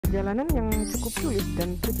perjalanan yang cukup sulit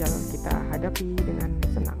dan terjal kita hadapi dengan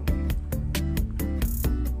senang.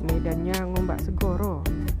 Medannya ngombak segoro,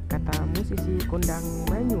 kata musisi kondang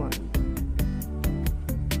Banyuwangi.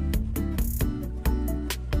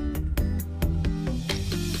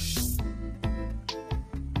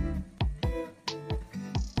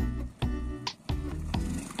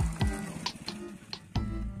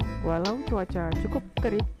 Walau cuaca cukup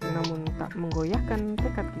terik, namun tak menggoyahkan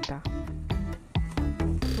tekad kita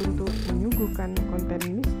untuk menyuguhkan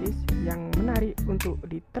konten mistis yang menarik untuk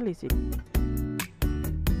ditelisik,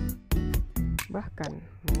 bahkan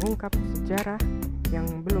mengungkap sejarah yang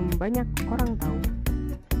belum banyak orang tahu.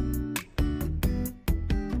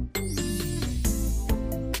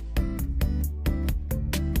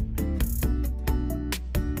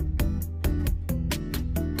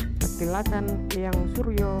 Petilasan Eyang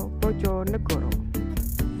Suryo Bojonegoro,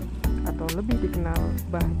 atau lebih dikenal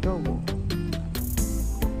Mbah Dowo.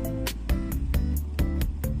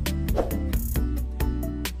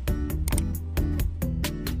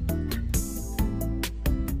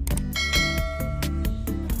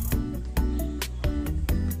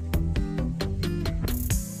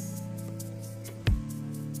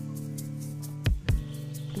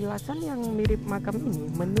 Petilasan yang mirip makam ini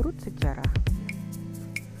menurut sejarah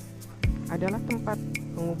adalah tempat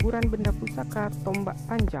penguburan benda pusaka tombak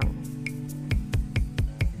panjang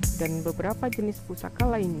dan beberapa jenis pusaka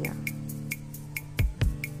lainnya.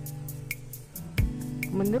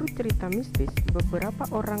 Menurut cerita mistis beberapa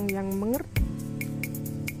orang yang mengerti,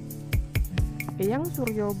 Eyang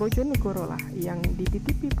Suryo Bojonegoro lah yang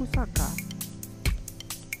dititipi pusaka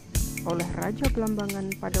oleh Raja Blambangan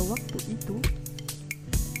pada waktu itu,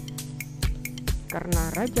 karena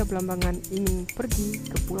Raja Blambangan ingin pergi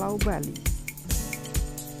ke Pulau Bali.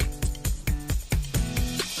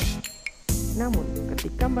 Namun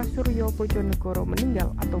ketika Mbah Suryo Bojonegoro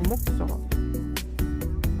meninggal atau mokso,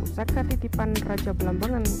 pusaka titipan Raja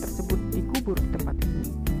Blambangan tersebut dikubur di tempat ini.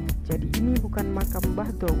 Jadi ini bukan makam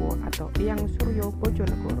Mbah Dowo atau Eyang Suryo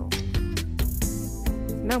Bojonegoro,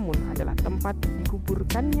 namun adalah tempat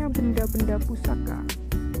dikuburkannya benda-benda pusaka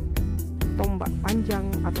tombak panjang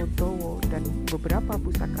atau dowo dan beberapa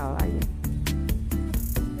pusaka lain.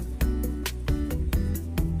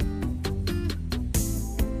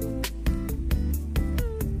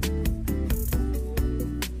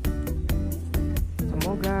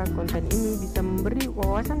 Semoga konten ini bisa memberi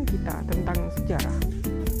wawasan kita tentang sejarah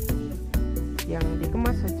yang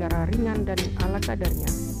dikemas secara ringan dan ala kadarnya.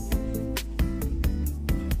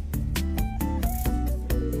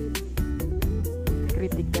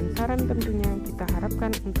 Kritik dan saran tentunya kita harapkan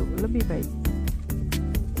untuk lebih baik.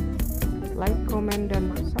 Like, komen, dan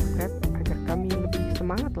subscribe agar kami lebih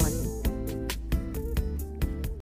semangat lagi.